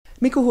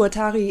Mikko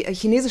Huhtamäki,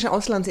 chinesische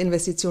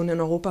Auslandsinvestitionen in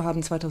Europa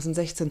haben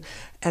 2016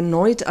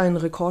 erneut ein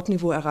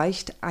Rekordniveau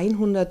erreicht.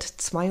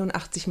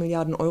 182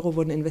 Milliarden Euro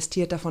wurden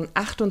investiert, davon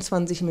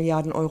 28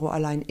 Milliarden Euro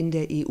allein in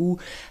der EU.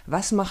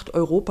 Was macht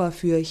Europa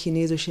für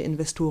chinesische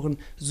Investoren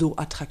so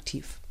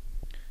attraktiv?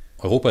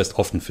 Europa ist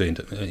offen für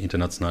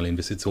internationale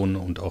Investitionen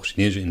und auch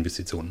chinesische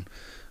Investitionen.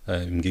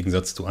 Im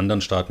Gegensatz zu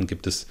anderen Staaten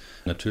gibt es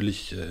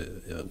natürlich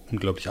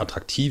unglaublich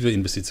attraktive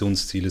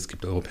Investitionsziele. Es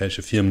gibt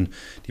europäische Firmen,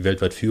 die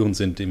weltweit führend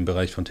sind im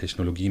Bereich von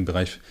Technologie, im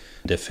Bereich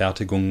der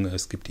Fertigung.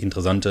 Es gibt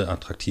interessante,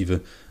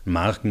 attraktive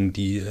Marken,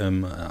 die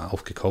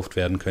aufgekauft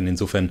werden können.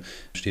 Insofern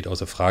steht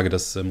außer Frage,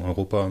 dass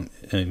Europa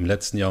im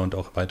letzten Jahr und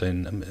auch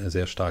weiterhin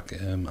sehr stark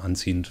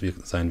anziehend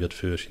sein wird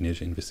für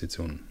chinesische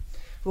Investitionen.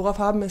 Worauf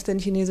haben es denn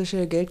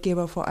chinesische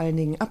Geldgeber vor allen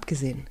Dingen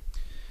abgesehen?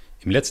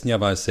 Im letzten Jahr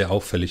war es sehr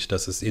auffällig,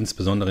 dass es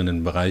insbesondere in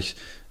den Bereich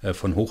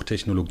von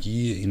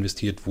Hochtechnologie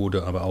investiert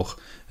wurde, aber auch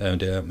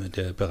der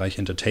Bereich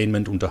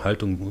Entertainment,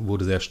 Unterhaltung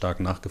wurde sehr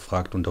stark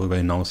nachgefragt und darüber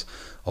hinaus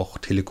auch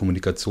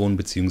Telekommunikation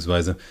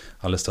beziehungsweise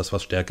alles das,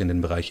 was stärker in den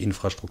Bereich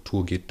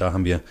Infrastruktur geht. Da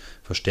haben wir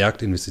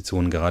verstärkt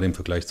Investitionen gerade im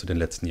Vergleich zu den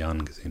letzten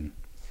Jahren gesehen.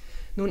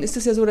 Nun ist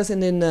es ja so, dass in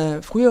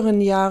den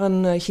früheren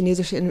Jahren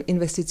chinesische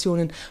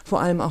Investitionen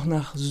vor allem auch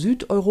nach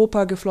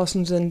Südeuropa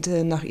geflossen sind,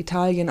 nach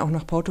Italien, auch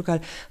nach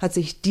Portugal. Hat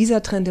sich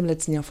dieser Trend im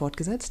letzten Jahr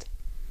fortgesetzt?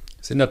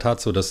 Es ist in der Tat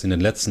so, dass in den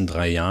letzten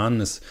 3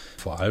 Jahren es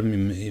vor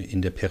allem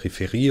in der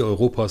Peripherie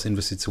Europas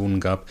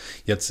Investitionen gab.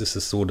 Jetzt ist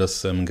es so,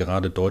 dass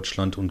gerade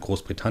Deutschland und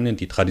Großbritannien,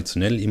 die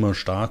traditionell immer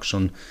stark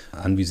schon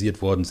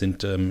anvisiert worden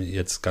sind,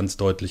 jetzt ganz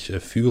deutlich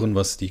führen,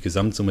 was die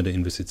Gesamtsumme der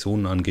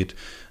Investitionen angeht.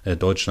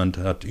 Deutschland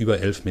hat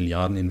über 11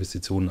 Milliarden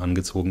Investitionen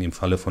angezogen. Im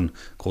Falle von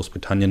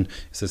Großbritannien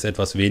ist es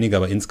etwas weniger,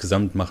 aber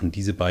insgesamt machen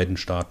diese beiden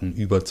Staaten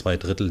über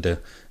 2/3 der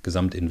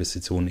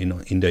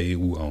Gesamtinvestitionen in der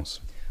EU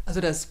aus. Also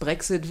das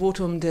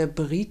Brexit-Votum der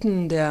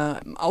Briten,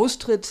 der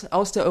Austritt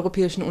aus der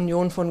Europäischen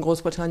Union von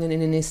Großbritannien in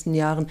den nächsten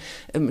Jahren,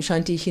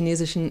 scheint die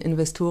chinesischen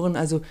Investoren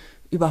also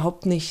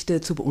überhaupt nicht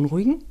zu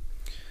beunruhigen?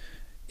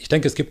 Ich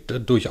denke, es gibt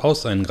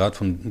durchaus einen Grad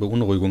von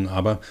Beunruhigung,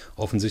 aber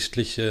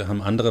offensichtlich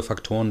haben andere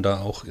Faktoren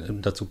da auch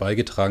dazu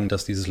beigetragen,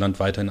 dass dieses Land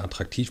weiterhin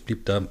attraktiv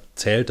blieb. Da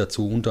zählt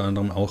dazu unter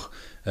anderem auch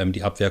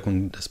die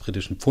Abwertung des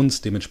britischen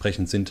Pfunds.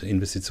 Dementsprechend sind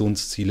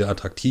Investitionsziele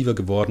attraktiver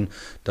geworden.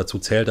 Dazu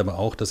zählt aber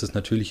auch, dass es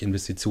natürlich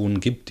Investitionen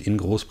gibt in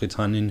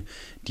Großbritannien,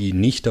 die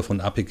nicht davon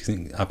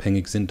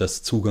abhängig sind,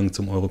 dass Zugang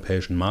zum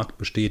europäischen Markt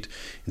besteht.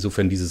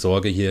 Insofern diese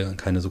Sorge hier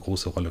keine so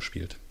große Rolle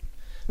spielt.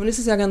 Nun ist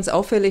es ja ganz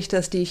auffällig,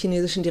 dass die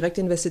chinesischen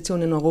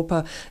Direktinvestitionen in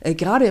Europa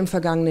gerade im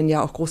vergangenen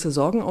Jahr auch große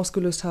Sorgen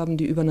ausgelöst haben.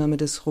 Die Übernahme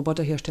des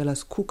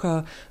Roboterherstellers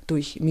KUKA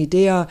durch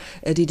Midea,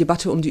 die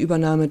Debatte um die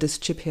Übernahme des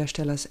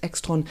Chipherstellers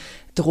Extron.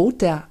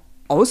 Droht der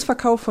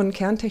Ausverkauf von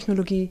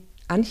Kerntechnologie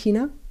an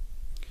China?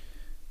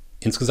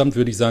 Insgesamt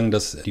würde ich sagen,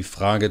 dass die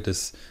Frage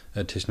des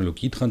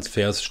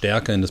Technologietransfers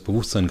stärker in das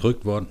Bewusstsein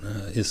gerückt worden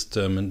ist.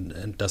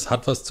 Das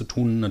hat was zu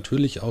tun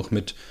natürlich auch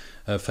mit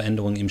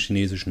Veränderungen im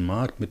chinesischen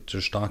Markt, mit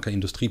starker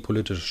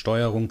industriepolitischer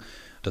Steuerung.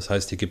 Das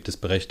heißt, hier gibt es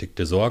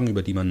berechtigte Sorgen,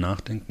 über die man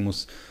nachdenken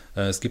muss.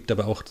 Es gibt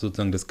aber auch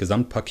sozusagen das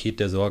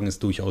Gesamtpaket der Sorgen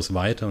ist durchaus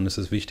weiter und es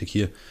ist wichtig,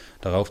 hier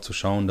darauf zu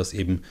schauen, dass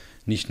eben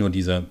nicht nur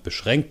dieser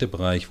beschränkte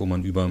Bereich, wo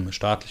man über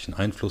staatlichen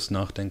Einfluss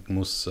nachdenken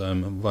muss,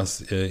 was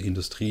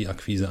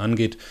Industrieakquise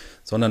angeht,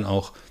 sondern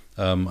auch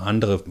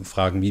andere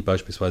Fragen wie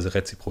beispielsweise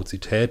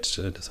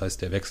Reziprozität, das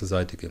heißt der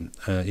wechselseitige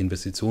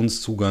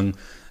Investitionszugang,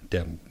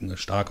 der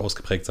stark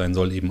ausgeprägt sein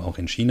soll, eben auch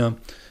in China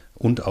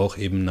und auch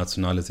eben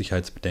nationale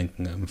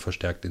Sicherheitsbedenken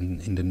verstärkt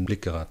in den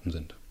Blick geraten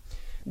sind.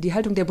 Die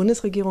Haltung der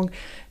Bundesregierung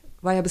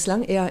war ja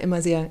bislang eher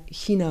immer sehr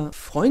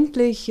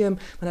China-freundlich.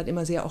 Man hat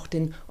immer sehr auch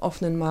den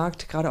offenen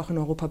Markt, gerade auch in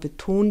Europa,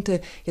 betont.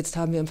 Jetzt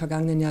haben wir im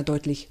vergangenen Jahr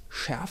deutlich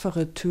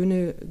schärfere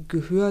Töne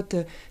gehört.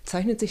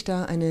 Zeichnet sich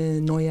da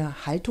eine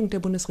neue Haltung der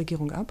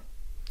Bundesregierung ab?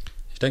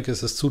 Ich denke,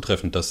 es ist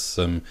zutreffend, dass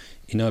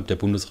innerhalb der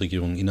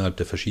Bundesregierung, innerhalb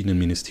der verschiedenen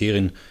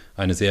Ministerien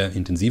eine sehr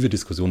intensive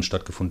Diskussion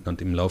stattgefunden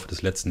hat im Laufe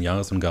des letzten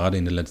Jahres und gerade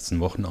in den letzten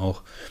Wochen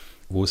auch,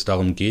 wo es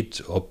darum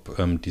geht, ob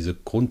diese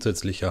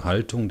grundsätzliche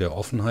Haltung der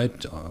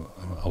Offenheit,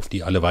 auf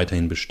die alle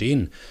weiterhin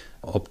bestehen,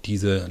 ob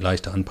diese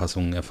leichte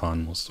Anpassungen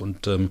erfahren muss.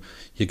 Und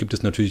hier gibt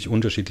es natürlich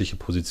unterschiedliche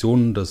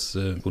Positionen. Das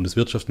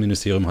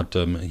Bundeswirtschaftsministerium hat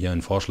hier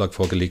einen Vorschlag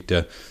vorgelegt,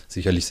 der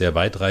sicherlich sehr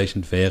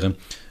weitreichend wäre.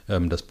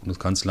 Das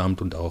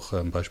Bundeskanzleramt und auch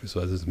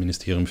beispielsweise das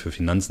Ministerium für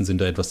Finanzen sind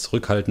da etwas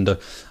zurückhaltender.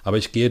 Aber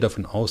ich gehe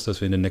davon aus, dass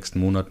wir in den nächsten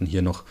Monaten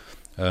hier noch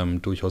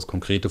durchaus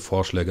konkrete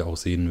Vorschläge auch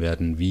sehen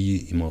werden, wie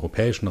im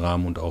europäischen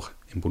Rahmen und auch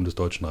im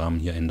bundesdeutschen Rahmen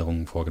hier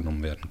Änderungen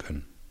vorgenommen werden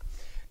können.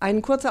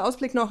 Ein kurzer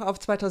Ausblick noch auf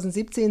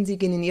 2017. Sie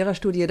gehen in Ihrer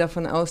Studie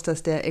davon aus,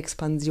 dass der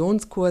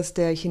Expansionskurs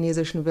der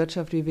chinesischen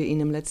Wirtschaft, wie wir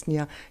ihn im letzten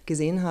Jahr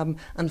gesehen haben,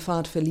 an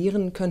Fahrt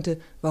verlieren könnte.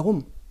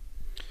 Warum?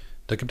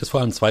 Da gibt es vor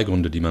allem 2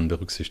 Gründe, die man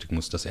berücksichtigen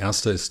muss. Das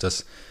erste ist,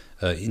 dass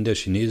in der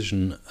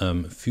chinesischen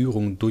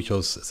Führung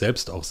durchaus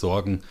selbst auch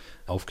Sorgen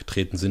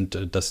aufgetreten sind,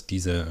 dass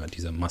dieser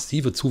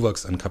massive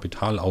Zuwachs an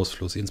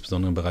Kapitalausfluss,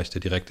 insbesondere im Bereich der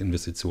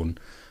Direktinvestitionen,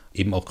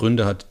 eben auch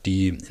Gründe hat,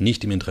 die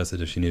nicht im Interesse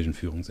der chinesischen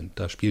Führung sind.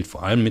 Da spielt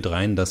vor allem mit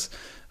rein, dass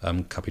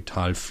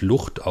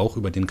Kapitalflucht auch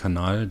über den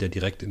Kanal der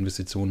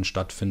Direktinvestitionen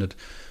stattfindet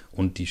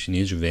und die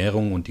chinesische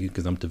Währung und die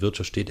gesamte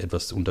Wirtschaft steht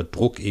etwas unter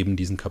Druck, eben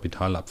diesen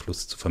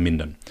Kapitalabfluss zu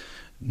vermindern.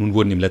 Nun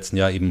wurden im letzten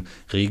Jahr eben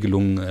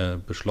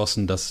Regelungen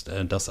beschlossen, dass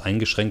das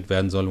eingeschränkt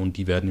werden soll und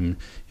die werden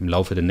im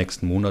Laufe der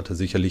nächsten Monate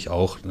sicherlich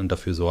auch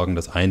dafür sorgen,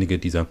 dass einige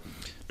dieser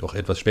doch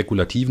etwas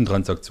spekulativen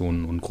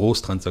Transaktionen und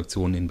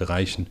Großtransaktionen in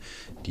Bereichen,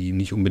 die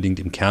nicht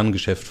unbedingt im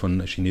Kerngeschäft von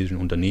chinesischen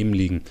Unternehmen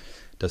liegen,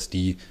 dass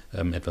die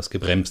etwas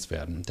gebremst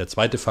werden. Der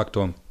zweite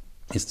Faktor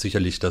ist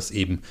sicherlich, dass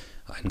eben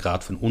ein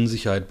Grad von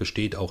Unsicherheit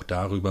besteht, auch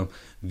darüber,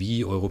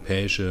 wie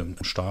europäische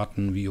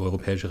Staaten, wie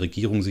europäische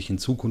Regierungen sich in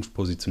Zukunft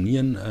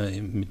positionieren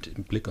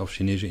mit Blick auf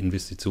chinesische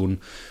Investitionen.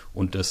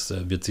 Und das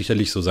wird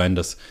sicherlich so sein,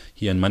 dass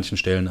hier an manchen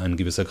Stellen ein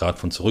gewisser Grad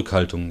von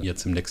Zurückhaltung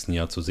jetzt im nächsten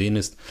Jahr zu sehen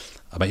ist.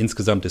 Aber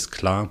insgesamt ist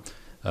klar,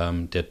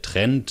 der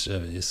Trend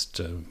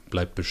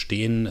bleibt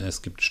bestehen.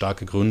 Es gibt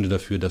starke Gründe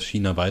dafür, dass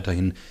China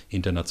weiterhin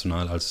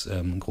international als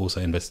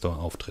großer Investor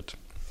auftritt.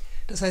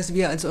 Das heißt,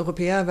 wir als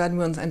Europäer werden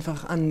wir uns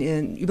einfach an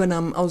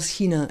Übernahmen aus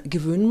China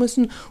gewöhnen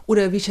müssen?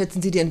 Oder wie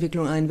schätzen Sie die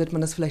Entwicklung ein? Wird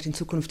man das vielleicht in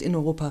Zukunft in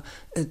Europa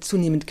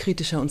zunehmend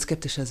kritischer und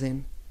skeptischer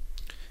sehen?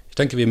 Ich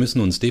denke, wir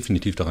müssen uns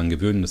definitiv daran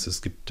gewöhnen, dass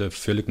es gibt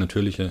völlig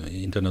natürliche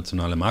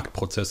internationale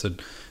Marktprozesse,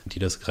 die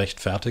das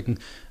rechtfertigen.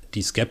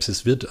 Die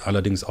Skepsis wird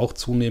allerdings auch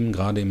zunehmen,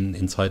 gerade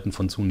in Zeiten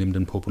von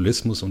zunehmendem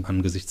Populismus und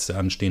angesichts der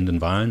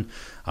anstehenden Wahlen.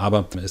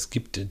 Aber es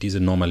gibt diese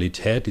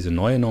Normalität, diese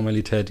neue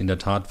Normalität in der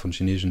Tat von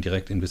chinesischen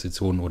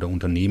Direktinvestitionen oder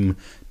Unternehmen,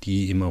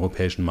 die im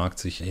europäischen Markt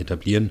sich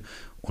etablieren.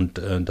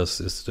 Und das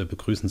ist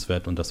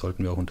begrüßenswert und das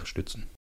sollten wir auch unterstützen.